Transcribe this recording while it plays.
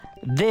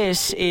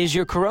This is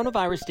your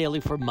Coronavirus Daily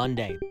for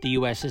Monday. The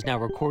U.S. has now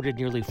recorded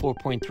nearly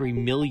 4.3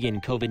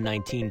 million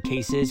COVID-19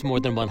 cases. More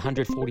than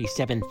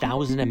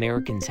 147,000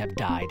 Americans have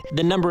died.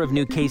 The number of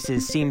new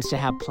cases seems to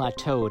have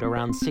plateaued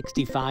around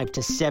 65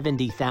 to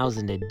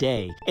 70,000 a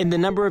day. And the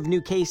number of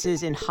new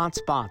cases in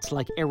hotspots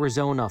like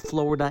Arizona,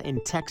 Florida,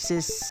 and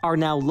Texas are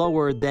now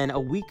lower than a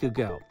week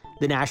ago.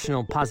 The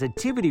national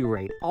positivity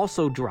rate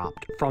also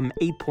dropped from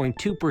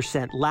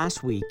 8.2%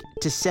 last week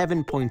to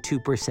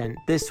 7.2%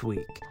 this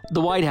week.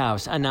 The White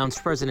House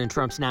announced President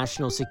Trump's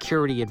national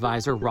security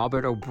advisor,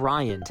 Robert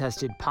O'Brien,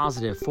 tested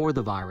positive for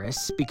the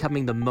virus,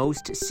 becoming the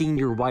most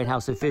senior White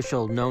House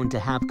official known to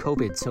have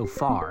COVID so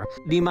far.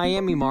 The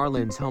Miami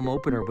Marlins home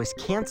opener was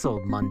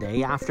canceled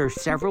Monday after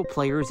several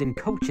players and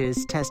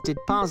coaches tested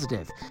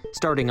positive.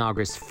 Starting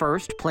August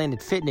 1st,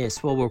 Planet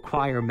Fitness will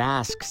require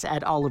masks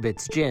at all of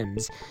its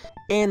gyms.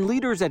 And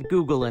leaders at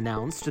Google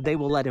announced they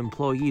will let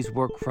employees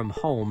work from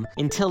home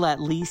until at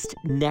least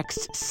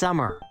next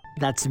summer.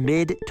 That's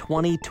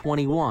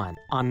mid-2021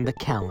 on the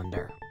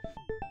calendar.